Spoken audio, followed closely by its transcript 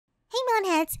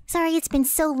Melonheads! Sorry it's been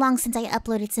so long since I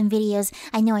uploaded some videos.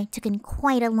 I know it took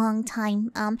quite a long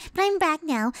time, but I'm back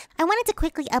now. I wanted to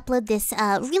quickly upload this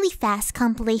really fast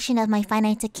compilation of my Five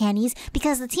Nights at Candy's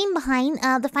because the team behind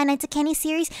the Five Nights at Candy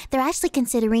series, they're actually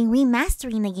considering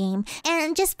remastering the game.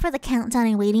 And just for the countdown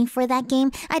and waiting for that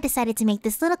game, I decided to make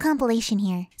this little compilation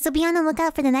here. So be on the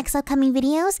lookout for the next upcoming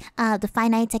videos. The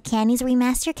Five Nights at Candy's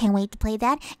remaster, can't wait to play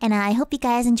that. And I hope you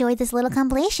guys enjoyed this little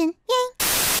compilation. Yay!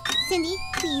 Cindy,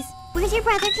 please. Where's your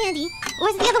brother, Candy? Or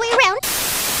is it the other way around?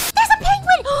 There's a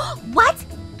penguin! What?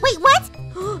 Wait, what?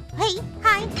 Hey,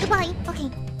 hi, goodbye. Okay,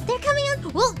 they're coming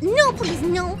on. Well, no, please,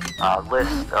 no.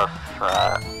 List of,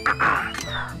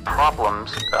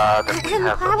 problems, that we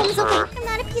have problems, observed. okay. I'm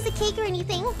not a piece of cake or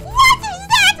anything. What is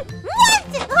that? What?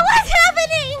 What's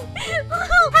happening?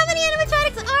 How many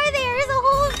animatronics are there? There's a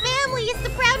whole family. It's the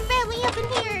Proud family up in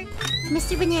here.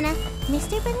 Mr. Banana.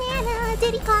 Mr. Banana.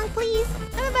 Diddy Kong, please.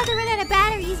 I'm about to run out of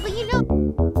batteries, but you know...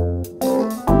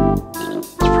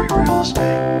 Free real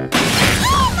estate.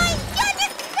 Oh my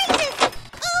goodness gracious!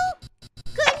 Oh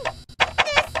goodness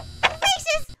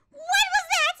gracious! What was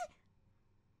that?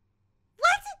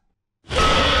 What?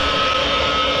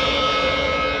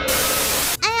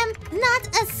 I am not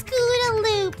a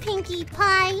Scootaloo, Pinkie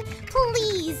Pie.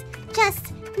 Please,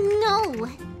 just no.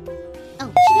 Oh,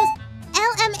 she goes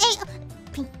LMA.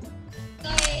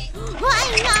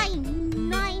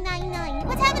 Nine.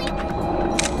 What's happening?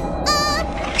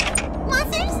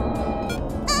 Monsters?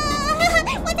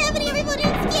 What's happening? Everybody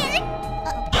is scared.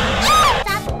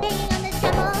 Stop banging on the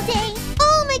drum all day.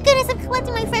 Oh my goodness, I'm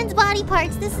collecting my friend's body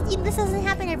parts. This doesn't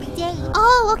happen every day.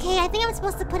 Oh, okay. I think I'm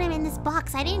supposed to put him in this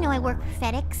box. I didn't know I worked for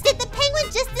FedEx. Did the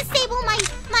penguin just disable my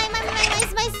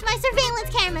surveillance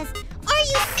cameras? Are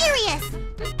you serious?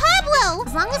 Pablo!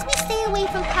 As long as we stay away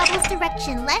from Pablo's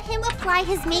direction, let him apply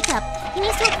his makeup. He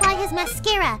needs to apply his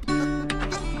mascara.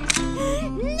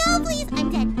 No, please! I'm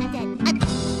dead.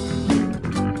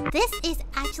 This is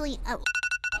actually...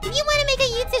 If you want to make a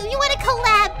YouTube, you want to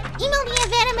collab, email me at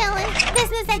Vannamelon,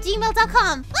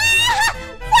 business@gmail.com.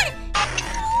 What?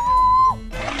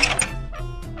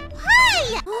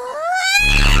 Hi!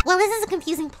 Well, this is a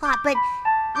confusing plot, but...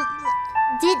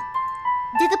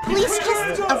 Did the police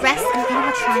just arrest an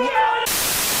animatronic?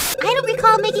 I don't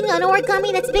recall making an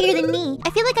origami that's bigger than me. I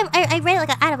feel like I read it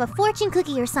like out of a fortune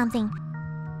cookie or something.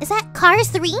 Is that Cars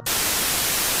 3?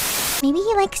 Maybe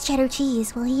he likes cheddar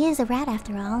cheese. Well, he is a rat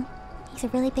after all. He's a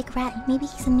really big rat. Maybe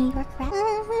he's a New York rat.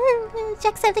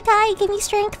 Jacksepticeye, give me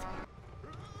strength.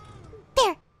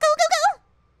 There. Go.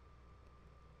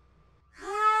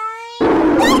 Hi.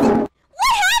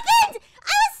 What happened?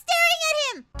 I was staring at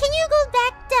him. Can you go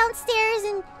back downstairs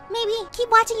and maybe keep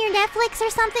watching your Netflix or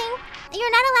something?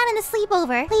 You're not allowed in the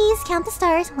sleepover. Please count the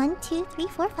stars. 1, 2, 3,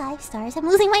 4, 5 stars. I'm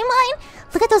losing my mind.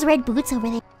 Look at those red boots over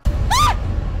there. Ah!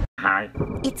 Hi.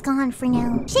 It's gone for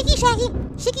now. Shaky shacky.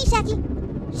 Shuku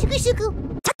shuku.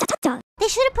 They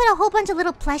should have put a whole bunch of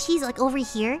little plushies like over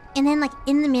here, and then like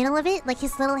in the middle of it, like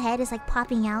his little head is like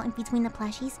popping out in between the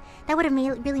plushies. That would have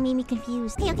really made me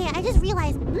confused. Okay, I just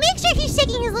realized. Make sure he's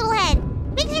shaking his little head.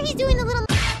 Make sure he's doing the little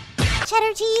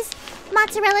cheddar cheese,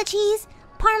 mozzarella cheese,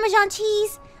 Parmesan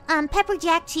cheese, pepper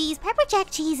jack cheese. Pepper jack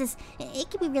cheese it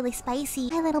can be really spicy.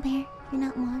 Hi, little bear. You're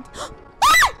not want.